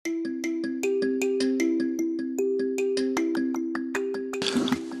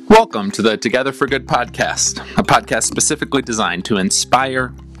Welcome to the Together for Good podcast, a podcast specifically designed to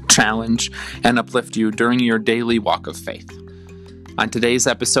inspire, challenge, and uplift you during your daily walk of faith. On today's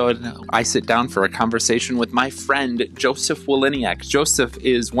episode, I sit down for a conversation with my friend, Joseph Waliniak. Joseph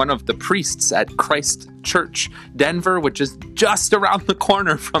is one of the priests at Christ Church, Denver, which is just around the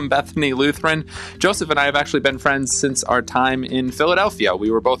corner from Bethany Lutheran. Joseph and I have actually been friends since our time in Philadelphia.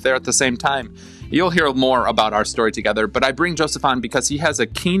 We were both there at the same time. You'll hear more about our story together, but I bring Joseph on because he has a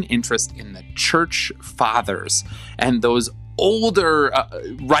keen interest in the church fathers and those older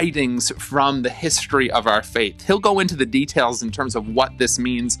writings from the history of our faith. He'll go into the details in terms of what this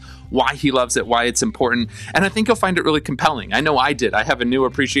means, why he loves it, why it's important, and I think you'll find it really compelling. I know I did. I have a new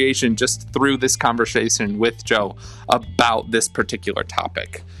appreciation just through this conversation with Joe about this particular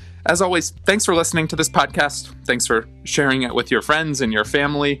topic. As always, thanks for listening to this podcast. Thanks for sharing it with your friends and your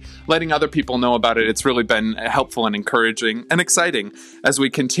family, letting other people know about it. It's really been helpful and encouraging and exciting as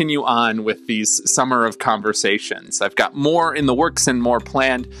we continue on with these summer of conversations. I've got more in the works and more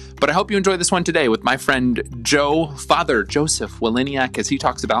planned, but I hope you enjoy this one today with my friend Father Joseph Waliniak, as he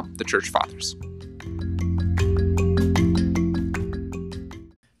talks about the church fathers.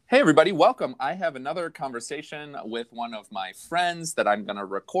 Hey everybody, welcome. I have another conversation with one of my friends that I'm going to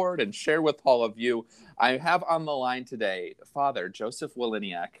record and share with all of you. I have on the line today Father Joseph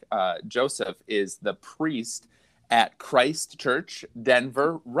Waliniak. Joseph is the priest at Christ Church,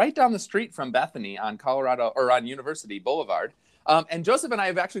 Denver, right down the street from Bethany on University Boulevard. And Joseph and I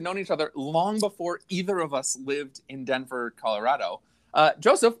have actually known each other long before either of us lived in Denver, Colorado.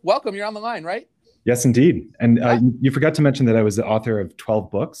 Joseph, welcome. You're on the line, right? Yes, indeed. And you forgot to mention that I was the author of 12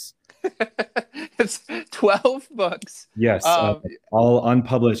 books. It's 12 books. Yes, all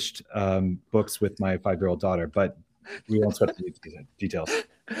unpublished books with my 5-year-old daughter, but we won't sweat the details.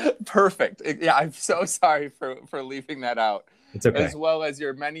 Perfect. Yeah, I'm so sorry for leaving that out. It's okay. As well as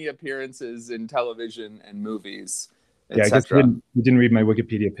your many appearances in television and movies, Yeah, I guess you didn't read my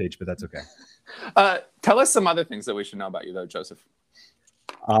Wikipedia page, but that's okay. Tell us some other things that we should know about you, though, Joseph.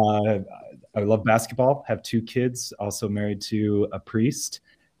 I love basketball, have 2 kids, also married to a priest,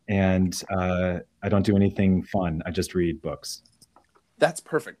 and I don't do anything fun. I just read books. That's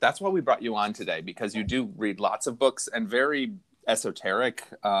perfect. That's why we brought you on today, because you do read lots of books and very esoteric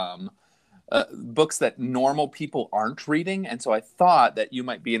books that normal people aren't reading. And so I thought that you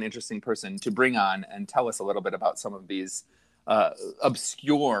might be an interesting person to bring on and tell us a little bit about some of these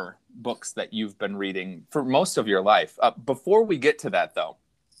obscure books that you've been reading for most of your life. Before we get to that, though,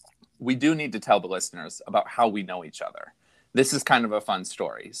 we do need to tell the listeners about how we know each other. This is kind of a fun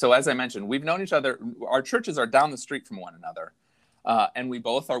story. So as I mentioned, we've known each other. Our churches are down the street from one another. And we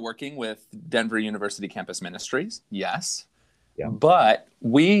both are working with Denver University Campus Ministries. Yes. Yeah. But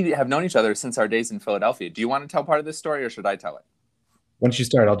we have known each other since our days in Philadelphia. Do you want to tell part of this story, or should I tell it? Once you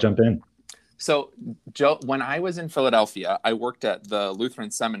start, I'll jump in. So, Joe, when I was in Philadelphia, I worked at the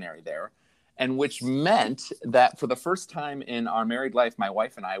Lutheran Seminary there, and which meant that for the first time in our married life, my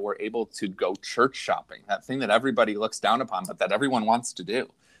wife and I were able to go church shopping, that thing that everybody looks down upon, but that everyone wants to do.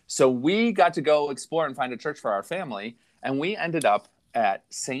 So we got to go explore and find a church for our family, and we ended up at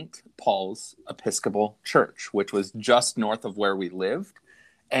St. Paul's Episcopal Church, which was just north of where we lived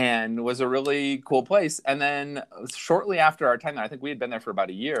and was a really cool place. And then shortly after our time there, I think we had been there for about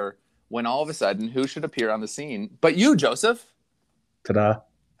a year, when all of a sudden, who should appear on the scene but you, Joseph? Ta-da.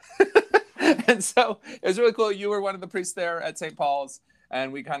 And so it was really cool. You were one of the priests there at St. Paul's,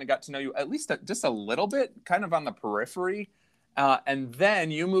 and we kind of got to know you at least just a little bit, kind of on the periphery. And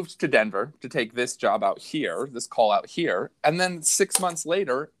then you moved to Denver to take this job out here, this call out here. And then 6 months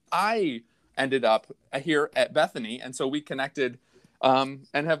later, I ended up here at Bethany. And so we connected and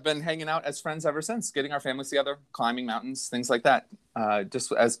have been hanging out as friends ever since, getting our families together, climbing mountains, things like that,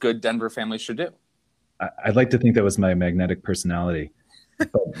 just as good Denver families should do. I'd like to think that was my magnetic personality.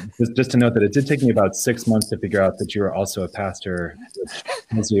 But just to note that it did take me about 6 months to figure out that you were also a pastor, which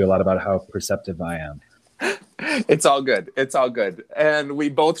tells you a lot about how perceptive I am. It's all good. It's all good. And we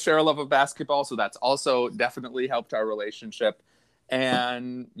both share a love of basketball, so that's also definitely helped our relationship.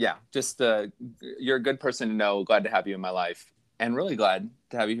 And yeah, just you're a good person to know. Glad to have you in my life. And really glad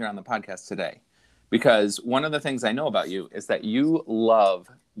to have you here on the podcast today, because one of the things I know about you is that you love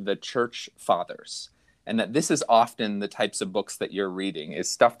the church fathers, and that this is often the types of books that you're reading is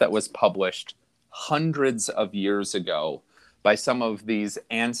stuff that was published hundreds of years ago by some of these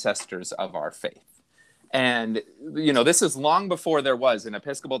ancestors of our faith. And, you know, this is long before there was an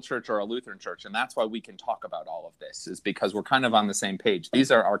Episcopal church or a Lutheran church. And that's why we can talk about all of this, is because we're kind of on the same page.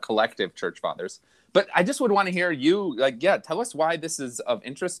 These are our collective church fathers. But I just would want to hear you, tell us why this is of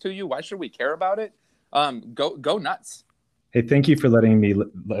interest to you. Why should we care about it? Go nuts. Hey, thank you for letting me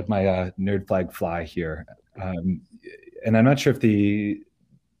let my nerd flag fly here. Um, and I'm not sure if the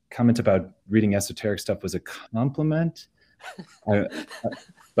comment about reading esoteric stuff was a compliment, I,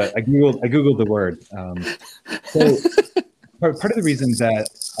 but I googled the word. So part of the reason that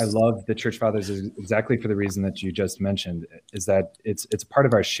I love the church fathers is exactly for the reason that you just mentioned, is that it's part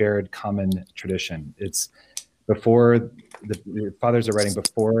of our shared common tradition. It's before the fathers are writing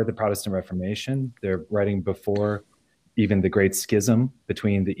before the Protestant Reformation. They're writing before even the Great Schism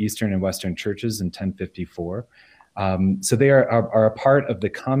between the Eastern and Western churches in 1054. So they are a part of the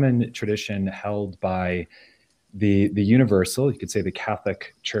common tradition held by the universal, you could say the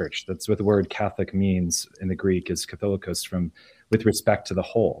Catholic Church. That's what the word Catholic means in the Greek, is katholikos, from with respect to the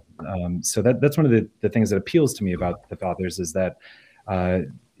whole. So that's one of the things that appeals to me about the fathers, is that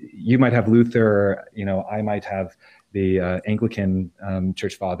you might have Luther, I might have the Anglican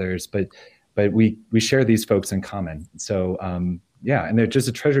church fathers, but we share these folks in common. So yeah, and they're just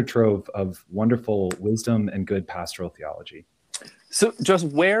a treasure trove of wonderful wisdom and good pastoral theology. So just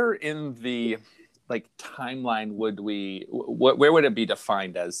where in the timeline where would it be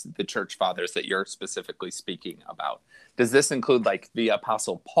defined as the church fathers that you're specifically speaking about? Does this include the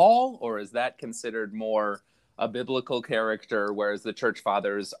Apostle Paul, or is that considered more a biblical character, whereas the church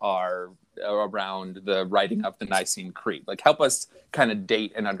fathers are around the writing of the Nicene Creed? Help us kind of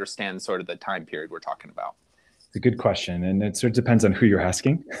date and understand sort of the time period we're talking about. It's a good question, and it sort of depends on who you're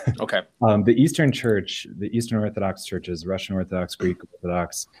asking. Okay. The Eastern Church, the Eastern Orthodox churches, Russian Orthodox, Greek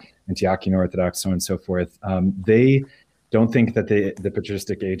Orthodox, Antiochian Orthodox, so on and so forth, they don't think that the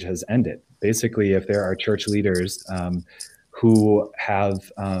patristic age has ended. Basically, if there are church leaders who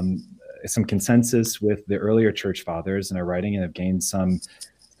have some consensus with the earlier church fathers and are writing and have gained some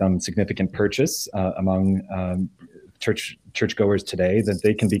significant purchase among churchgoers today, that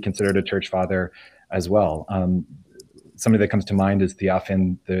they can be considered a church father as well. Somebody that comes to mind is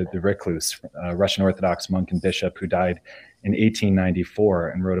Theophan the Recluse, Russian Orthodox monk and bishop who died in 1894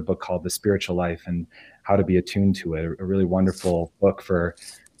 and wrote a book called The Spiritual Life and How to Be Attuned to It, a really wonderful book for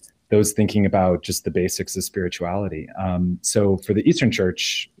those thinking about just the basics of spirituality. So for the Eastern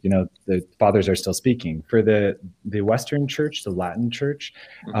Church, the fathers are still speaking. For the Western Church, the Latin Church,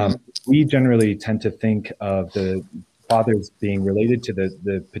 we generally tend to think of the fathers being related to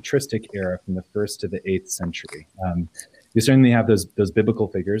the patristic era from the 1st to the 8th century. You certainly have those biblical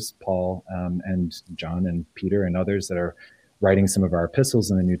figures, Paul and John and Peter and others that are writing some of our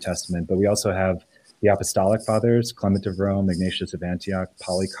epistles in the New Testament, but we also have the apostolic fathers, Clement of Rome, Ignatius of Antioch,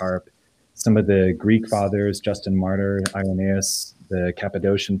 Polycarp, some of the Greek fathers, Justin Martyr, Irenaeus, the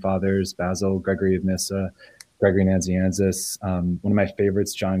Cappadocian fathers, Basil, Gregory of Nyssa, Gregory Nazianzus, one of my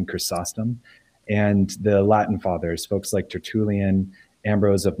favorites, John Chrysostom, and the Latin fathers, folks like Tertullian,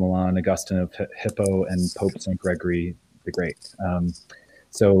 Ambrose of Milan, Augustine of Hippo, and Pope St. Gregory the Great.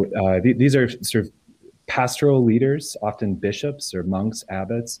 So these are sort of pastoral leaders, often bishops or monks,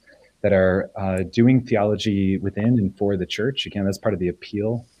 abbots, that are doing theology within and for the church. Again, that's part of the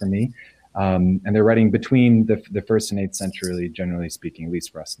appeal for me. And they're writing between the 1st and 8th century, generally speaking, at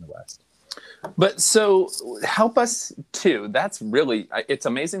least for us in the West. But so help us too. That's really, it's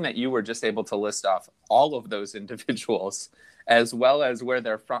amazing that you were just able to list off all of those individuals as well as where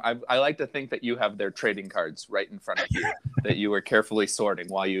they're from. I like to think that you have their trading cards right in front of you that you were carefully sorting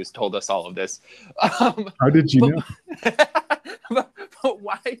while you told us all of this. How did you know?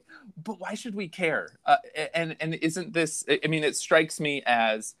 But why should we care? And isn't this, it strikes me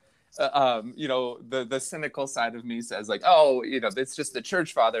as, the cynical side of me says it's just the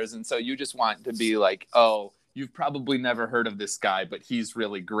church fathers. And so you just want to be oh, you've probably never heard of this guy, but he's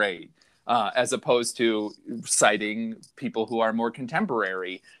really great. As opposed to citing people who are more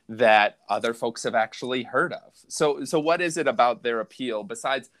contemporary that other folks have actually heard of. So what is it about their appeal?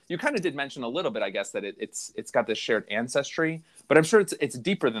 Besides, you kind of did mention a little bit, I guess, that it's got this shared ancestry, but I'm sure it's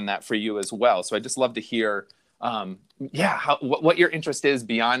deeper than that for you as well. So I'd just love to hear, what your interest is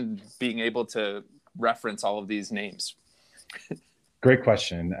beyond being able to reference all of these names. Great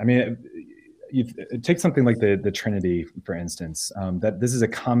question. You take something like the Trinity, for instance, that this is a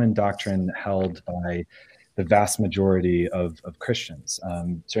common doctrine held by the vast majority of Christians,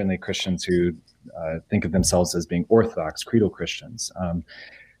 certainly Christians who think of themselves as being Orthodox, creedal Christians.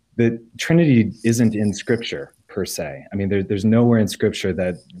 The Trinity isn't in Scripture per se. There's nowhere in Scripture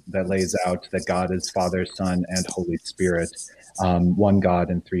that lays out that God is Father, Son, and Holy Spirit, one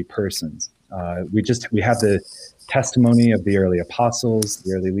God in 3 persons. We have the testimony of the early apostles,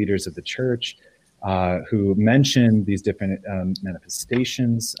 the early leaders of the church, who mention these different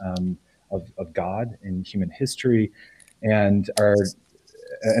manifestations of God in human history, and are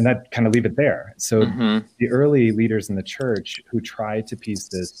and that kind of leave it there. So Mm-hmm. the early leaders in the church who tried to piece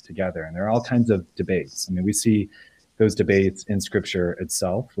this together, and there are all kinds of debates. I mean, we see those debates in Scripture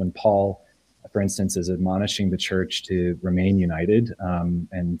itself when Paul, for instance, is admonishing the church to remain united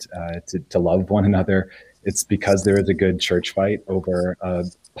and to love one another. It's because there is a good church fight over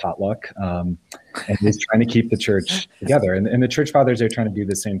potluck, and he's trying to keep the church together. And the church fathers are trying to do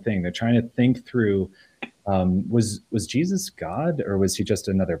the same thing. They're trying to think through, was Jesus God, or was he just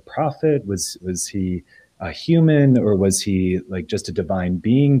another prophet? Was he a human, or was he like just a divine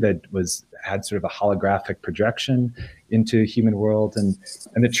being that had sort of a holographic projection into human world? And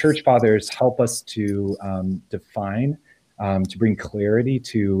the church fathers help us to define, to bring clarity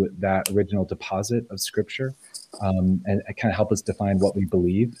to that original deposit of Scripture, and kind of help us define what we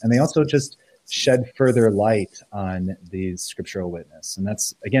believe. And they also just shed further light on the scriptural witness. And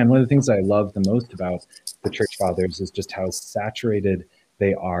that's, again, one of the things I love the most about the church fathers is just how saturated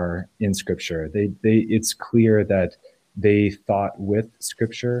they are in Scripture. It's clear that they thought with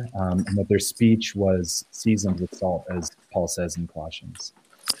Scripture, and that their speech was seasoned with salt, as Paul says in Colossians.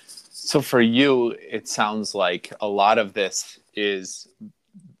 So for you, it sounds like a lot of this is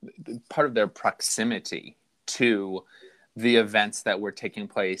part of their proximity to the events that were taking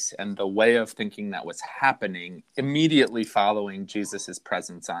place and the way of thinking that was happening immediately following Jesus's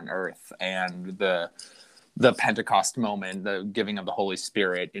presence on earth and the Pentecost moment, the giving of the Holy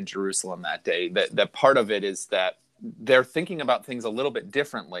Spirit in Jerusalem that day. That part of it is that they're thinking about things a little bit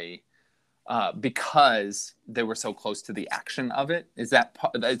differently because they were so close to the action of it. It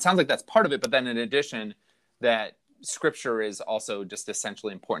sounds like that's part of it, but then in addition, that Scripture is also just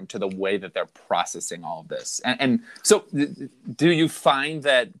essentially important to the way that they're processing all of this. And so do you find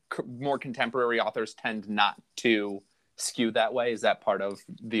that more contemporary authors tend not to skew that way? Is that part of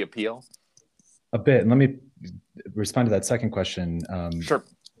the appeal? A bit. And let me respond to that second question. Sure.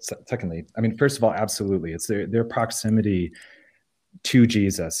 Secondly, I mean, first of all, absolutely. It's their proximity to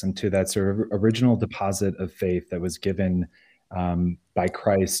Jesus and to that sort of original deposit of faith that was given by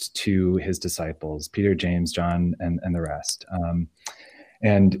Christ to his disciples, Peter, James, John, and the rest.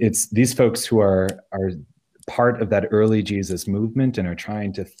 And it's these folks who are part of that early Jesus movement and are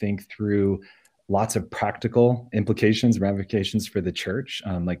trying to think through lots of practical implications, ramifications for the church,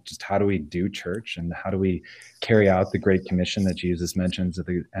 like just how do we do church and how do we carry out the Great Commission that Jesus mentions at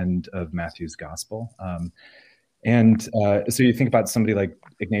the end of Matthew's Gospel. So you think about somebody like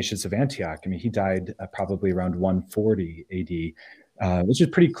Ignatius of Antioch. I mean, he died probably around 140 AD, which is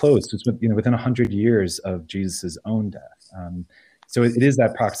pretty close. It's within 100 years of Jesus's own death. So it is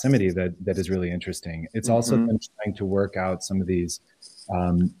that proximity that is really interesting. It's also been trying to work out some of these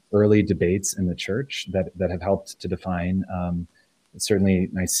early debates in the church that have helped to define certainly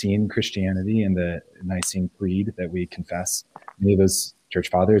Nicene Christianity and the Nicene Creed that we confess. Many of those church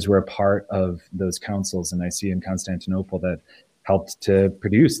fathers were a part of those councils in Nicaea and Constantinople that helped to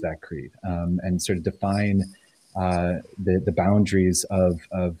produce that creed and sort of define the boundaries of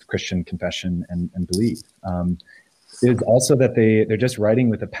Christian confession and belief. Is also that they're just writing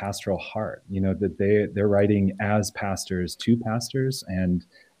with a pastoral heart, that they're writing as pastors to pastors and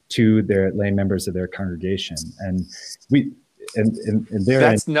to their lay members of their congregation. And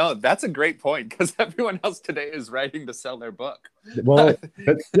that's a great point, because everyone else today is writing to sell their book. Well,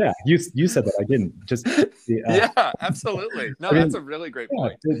 but yeah, you said that. I didn't just. Yeah, absolutely. No, that's a really great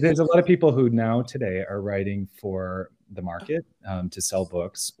point. There's a lot of people who now today are writing for the market to sell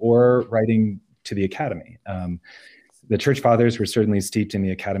books or writing to the academy. The church fathers were certainly steeped in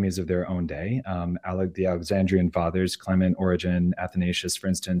the academies of their own day. The Alexandrian fathers, Clement, Origen, Athanasius, for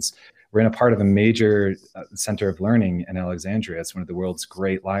instance, were in a part of a major center of learning in Alexandria. It's one of the world's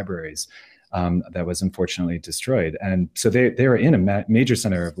great libraries that was unfortunately destroyed. And so they were in a major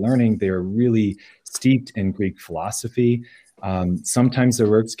center of learning. They were really steeped in Greek philosophy. Sometimes their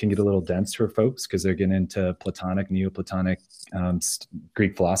works can get a little dense for folks because they're getting into Platonic, Neoplatonic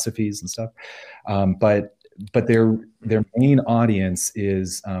Greek philosophies and stuff. But their main audience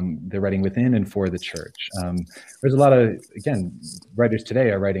is they're writing within and for the church. There's a lot of, again, writers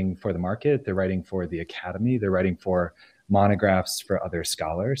today are writing for the market. They're writing for the academy. They're writing for monographs for other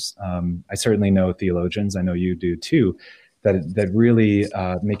scholars. I certainly know theologians, I know you do too, that really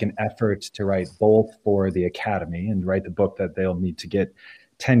make an effort to write both for the academy and write the book that they'll need to get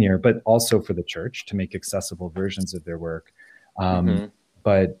tenure, but also for the church to make accessible versions of their work.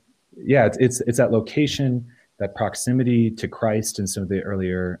 But yeah, it's that location, that proximity to Christ and some of the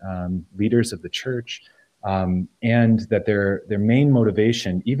earlier leaders of the church, and that their main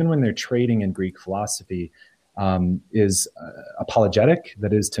motivation, even when they're trading in Greek philosophy, is apologetic.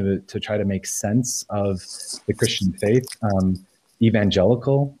 That is to try to make sense of the Christian faith.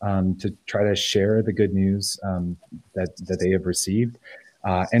 evangelical, to try to share the good news that they have received,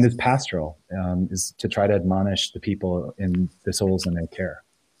 and is pastoral, is to try to admonish the people in the souls in their care.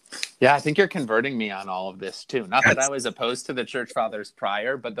 Yeah, I think you're converting me on all of this too. Not that I was opposed to the church fathers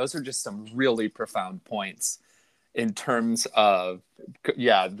prior, but those are just some really profound points in terms of,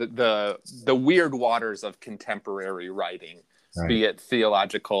 the weird waters of contemporary writing, right, be it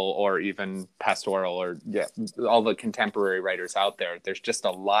theological or even pastoral, or all the contemporary writers out there. There's just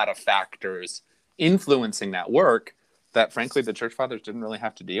a lot of factors influencing that work that, frankly, the church fathers didn't really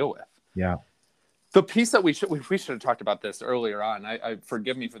have to deal with. Yeah. The piece that we should have talked about this earlier on. I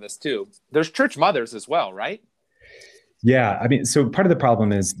forgive me for this too. There's church mothers as well, right? Yeah, I mean, so part of the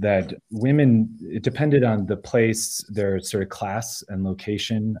problem is that women, it depended on the place, their sort of class and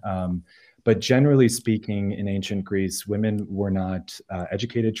location. But generally speaking, in ancient Greece, women were not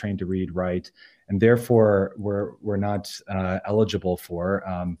educated, trained to read, write, and therefore were not eligible for,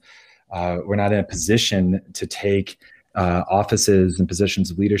 were not in a position to take offices and positions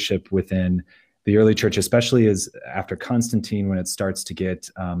of leadership within the early church, especially as after Constantine, when it starts to get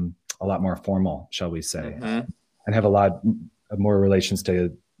a lot more formal, shall we say. Mm-hmm. And have a lot more relations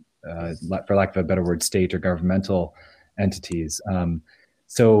to, for lack of a better word, state or governmental entities.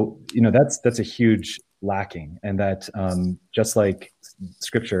 So, that's a huge lacking. And that just like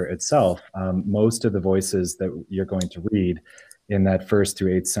scripture itself, most of the voices that you're going to read in that 1st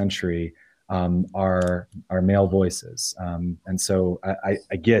through 8th century are male voices. And so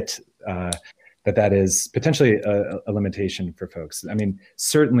I get that is potentially a limitation for folks. I mean,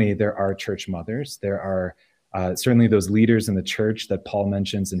 certainly there are church mothers. There are certainly those leaders in the church that Paul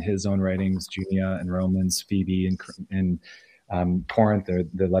mentions in his own writings, Junia and Romans, Phoebe in Corinth,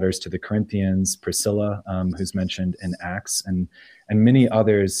 the letters to the Corinthians, Priscilla, who's mentioned in Acts, and many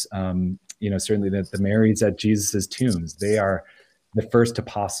others. Certainly the Marys at Jesus's tombs. They are the first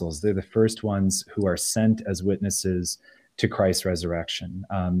apostles. They're the first ones who are sent as witnesses to Christ's resurrection.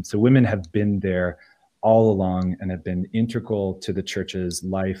 So women have been there all along and have been integral to the church's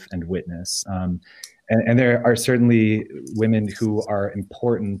life and witness. And there are certainly women who are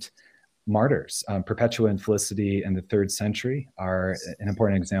important martyrs. Perpetua and Felicity in the 3rd century are an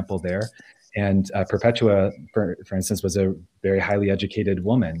important example there. And Perpetua, for instance, was a very highly educated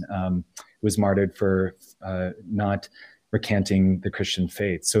woman who was martyred for not recanting the Christian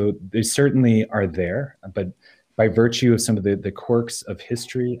faith. So they certainly are there, but by virtue of some of the quirks of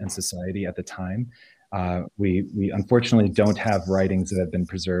history and society at the time, we unfortunately don't have writings that have been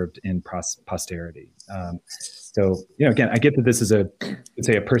preserved in posterity. So, again, I get that this is a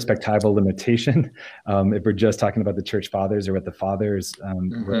perspectival limitation. If we're just talking about the church fathers or what the fathers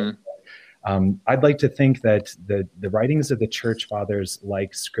wrote. I'd like to think that the writings of the church fathers,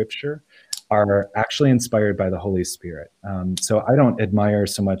 like scripture, are actually inspired by the Holy Spirit. So I don't admire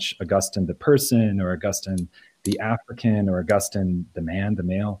so much Augustine the person, or Augustine the African, or Augustine the man, the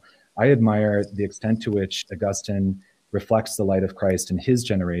male. I admire the extent to which Augustine reflects the light of Christ in his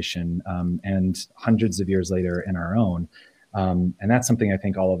generation, and hundreds of years later in our own. And that's something I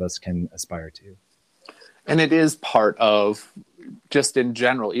think all of us can aspire to. And it is part of, just in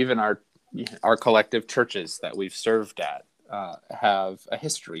general, even our collective churches that we've served at have a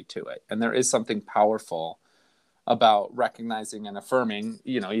history to it. And there is something powerful about recognizing and affirming,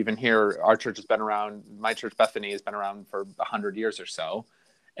 even here, our church has been around, my church, Bethany, has been around for 100 years or so.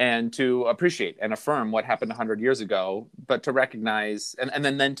 And to appreciate and affirm what happened 100 years ago, but to recognize and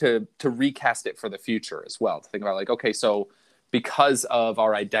then to recast it for the future as well. To think about, like, okay, so because of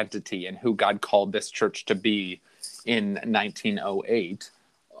our identity and who God called this church to be in 1908,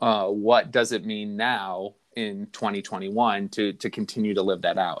 what does it mean now in 2021 to continue to live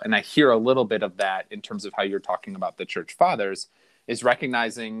that out? And I hear a little bit of that in terms of how you're talking about the church fathers, is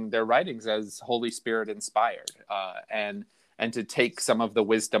recognizing their writings as Holy Spirit inspired, and to take some of the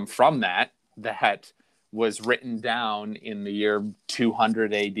wisdom from that was written down in the year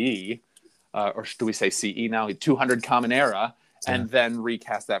 200 AD, or do we say CE now, 200 Common Era, and then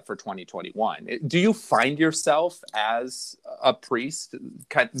recast that for 2021. Do you find yourself as a priest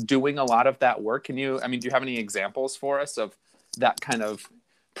doing a lot of that work? Do you have any examples for us of that kind of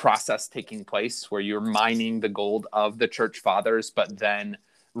process taking place, where you're mining the gold of the church fathers, but then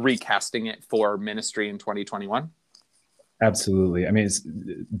recasting it for ministry in 2021? Absolutely.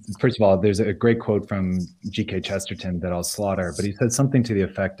 First of all, there's a great quote from G.K. Chesterton that I'll slaughter, but he said something to the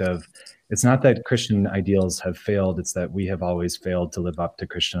effect of, it's not that Christian ideals have failed, it's that we have always failed to live up to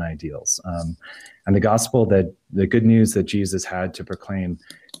Christian ideals. And the gospel, that the good news that Jesus had to proclaim,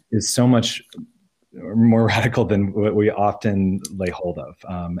 is so much more radical than what we often lay hold of.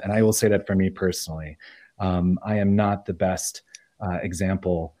 And I will say that for me personally, I am not the best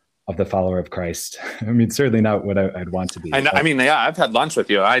example of the follower of Christ. I mean, certainly not what I'd want to be. I mean, yeah, I've had lunch with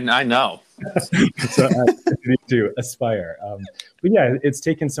you. I know. So I need to aspire. But yeah, it's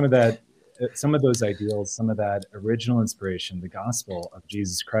taken some of those ideals, some of that original inspiration, the gospel of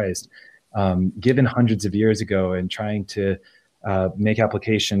Jesus Christ, given hundreds of years ago, and trying to make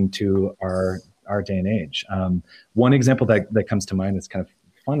application to our day and age. One example that comes to mind that's kind of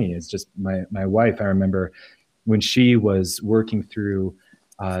funny is just my wife. I remember when she was working through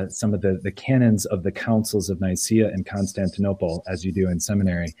some of the canons of the councils of Nicaea and Constantinople, as you do in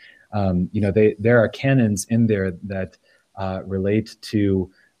seminary. There are canons in there that relate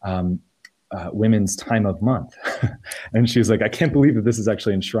to women's time of month. And she's like, I can't believe that this is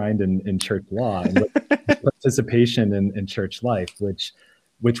actually enshrined in church law and participation in church life, which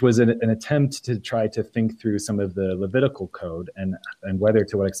was an attempt to try to think through some of the Levitical code and whether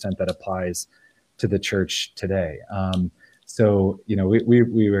to what extent that applies to the church today. So,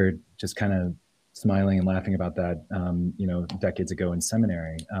 we were just kind of smiling and laughing about that, decades ago in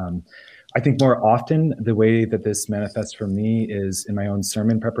seminary. I think more often the way that this manifests for me is in my own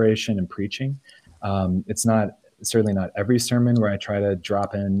sermon preparation and preaching. It's certainly not every sermon where I try to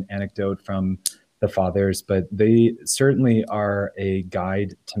drop in anecdote from the fathers, but they certainly are a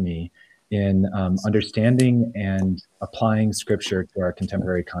guide to me in understanding and applying scripture to our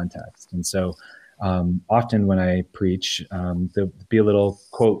contemporary context. And so often when I preach, there'll be a little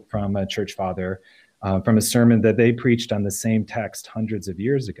quote from a church father from a sermon that they preached on the same text hundreds of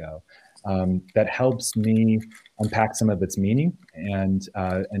years ago that helps me unpack some of its meaning and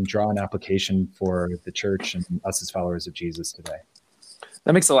draw an application for the church and us as followers of Jesus today.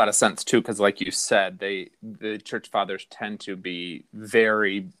 That makes a lot of sense too, because like you said, the church fathers tend to be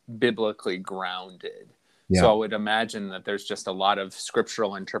very biblically grounded. Yeah. So I would imagine that there's just a lot of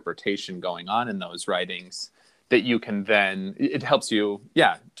scriptural interpretation going on in those writings that you can then, it helps you,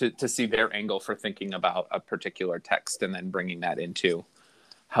 to see their angle for thinking about a particular text and then bringing that into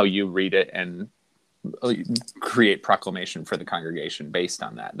how you read it and create proclamation for the congregation based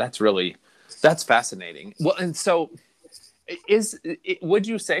on that. That's fascinating. Well, and so would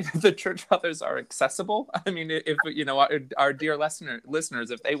you say that the church fathers are accessible? I mean, if our dear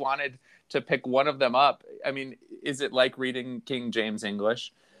listeners, if they wanted to pick one of them up, I mean, is it like reading King James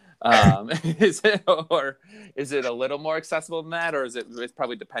English? Is it a little more accessible than that, or it's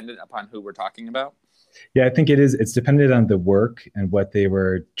probably dependent upon who we're talking about? Yeah, I think it is. It's dependent on the work and what they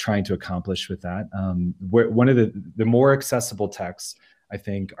were trying to accomplish with that. One of the more accessible texts, I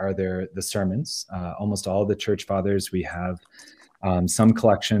think, are the sermons. Almost all of the church fathers, we have some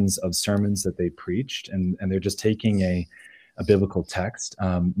collections of sermons that they preached, and they're just taking a biblical text.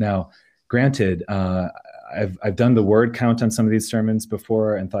 Now, granted, I've done the word count on some of these sermons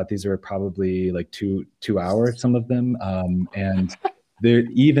before and thought these are probably like two hours, some of them, and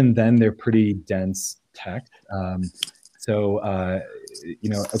even then they're pretty dense text. So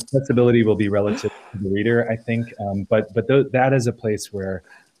accessibility will be relative to the reader, I think. But that is a place where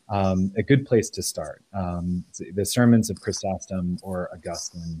a good place to start. The sermons of Chrysostom or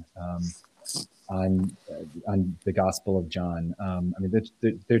Augustine on the Gospel of John. I mean,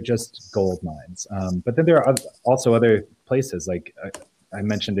 they're just gold mines. But then there are also other places, like I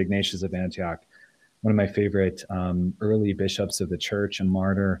mentioned Ignatius of Antioch, one of my favorite early bishops of the church and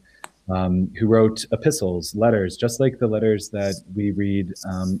martyr, who wrote epistles, letters, just like the letters that we read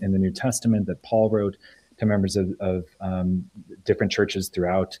in the New Testament that Paul wrote to members of different churches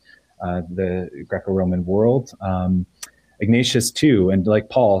throughout the Greco-Roman world. Ignatius too, and like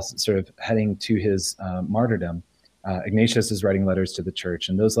Paul, sort of heading to his martyrdom, Ignatius is writing letters to the church,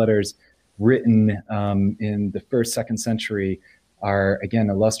 and those letters written in the 1st, 2nd century are, again,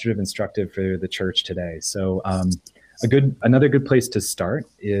 illustrative, instructive for the church today. So another good place to start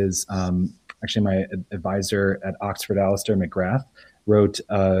is actually my advisor at Oxford, Alistair McGrath, wrote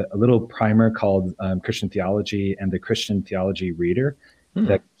a little primer called Christian Theology and the Christian Theology Reader.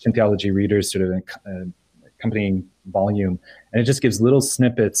 The Christian Theology Reader is sort of an accompanying volume, and it just gives little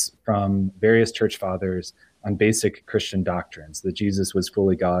snippets from various church fathers on basic Christian doctrines, that Jesus was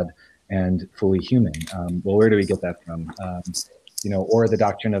fully God and fully human. Well, where do we get that from? Or the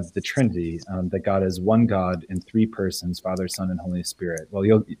doctrine of the Trinity, that God is one God in 3 persons, Father, Son, and Holy Spirit. Well,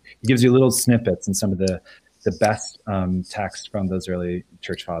 he gives you little snippets and some of the best text from those early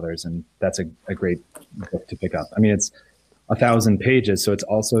church fathers, and that's a great book to pick up. I mean, it's 1,000 pages, so it's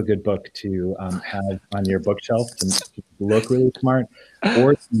also a good book to have on your bookshelf to look really smart,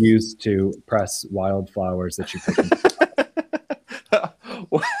 or to use to press wildflowers that you pick.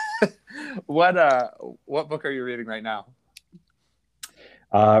 What book are you reading right now?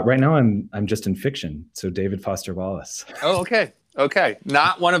 Right now, I'm just in fiction. So David Foster Wallace. Oh, okay. Okay,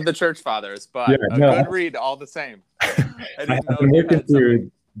 not one of the church fathers, but Yeah, a no, good read all the same. I I've didn't know been you working had something.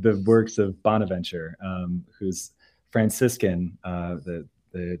 through the works of Bonaventure, who's Franciscan, the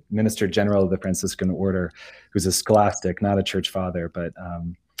minister general of the Franciscan order, who's a scholastic, not a church father. But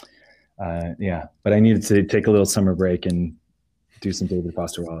yeah, but I needed to take a little summer break and do some David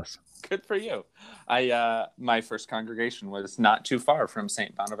Foster Wallace. Good for you. My first congregation was not too far from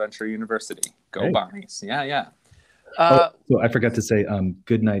St. Bonaventure University. Go Hey. Bonnies. Yeah, yeah. So I forgot to say,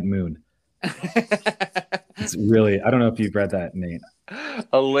 Good Night Moon. It's really, I don't know if you've read that, Nate.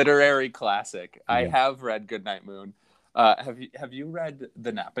 A literary classic. I Yeah. have read Goodnight Moon. Have you read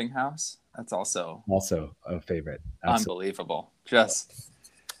The Napping House? That's also A favorite. Absolutely. unbelievable. Just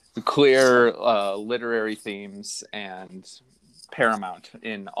clear literary themes and paramount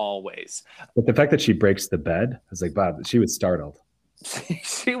in all ways. But the fact that she breaks the bed, I was like, wow, she was startled.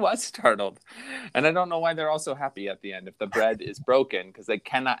 She was startled. And I don't know why they're all so happy at the end if the bread is broken, because they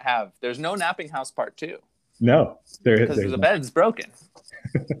cannot have, there's no Napping House Part 2. No, because the bed's broken.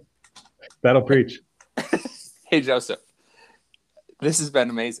 That'll preach. Hey, Joseph, this has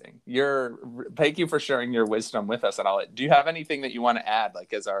been amazing. Thank you for sharing your wisdom with us and all. Do you have anything that you want to add,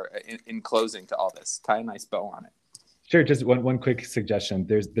 like as our in closing to all this? Tie a nice bow on it. Sure. Just one quick suggestion.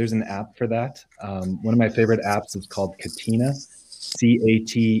 There's an app for that. One of my favorite apps is called Catena,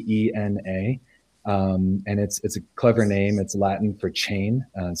 Catena. And it's a clever name. It's Latin for chain.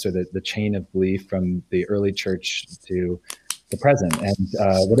 So the chain of belief from the early church to the present. And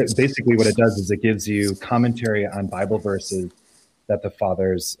what it does is it gives you commentary on Bible verses that the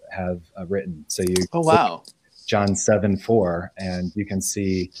fathers have written. So you John 7:4, and you can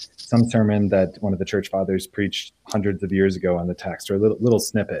see some sermon that one of the church fathers preached hundreds of years ago on the text, or a little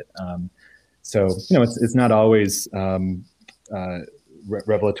snippet. So it's not always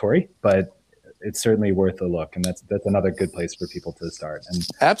revelatory, but it's certainly worth a look, and that's another good place for people to start. And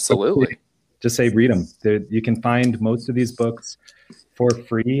absolutely, just say read them. You can find most of these books for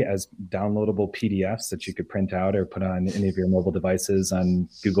free as downloadable PDFs that you could print out or put on any of your mobile devices on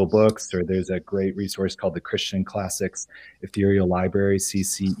Google Books, or there's a great resource called the Christian Classics Ethereal Library,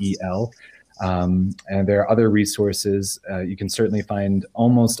 CCEL. And there are other resources. You can certainly find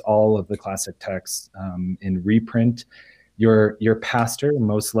almost all of the classic texts in reprint. Your pastor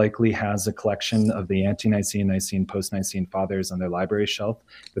most likely has a collection of the ante-Nicene, Nicene, post-Nicene fathers on their library shelf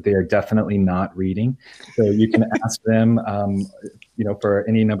that they are definitely not reading. So you can ask them, for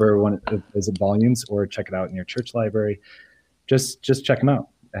any number of one of those volumes, or check it out in your church library. Just check them out.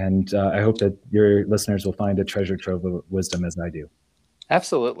 And I hope that your listeners will find a treasure trove of wisdom as I do.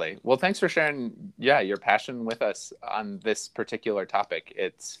 Absolutely. Well, thanks for sharing, your passion with us on this particular topic.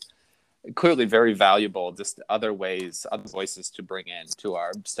 It's clearly very valuable, just other ways, other voices to bring in to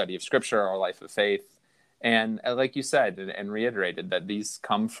our study of Scripture, our life of faith. And like you said and reiterated, that these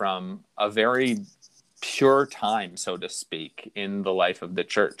come from a very pure time, so to speak, in the life of the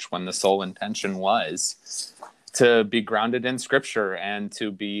church, when the sole intention was to be grounded in Scripture and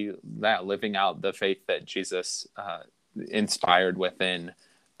to be living out the faith that Jesus inspired within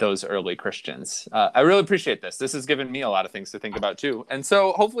those early Christians. I really appreciate this. This has given me a lot of things to think about too. And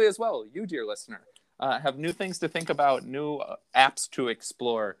so hopefully as well, you, dear listener, have new things to think about, new apps to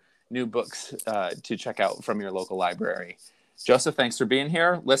explore, new books to check out from your local library. Joseph, thanks for being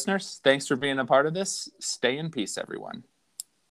here. Listeners, thanks for being a part of this. Stay in peace, everyone.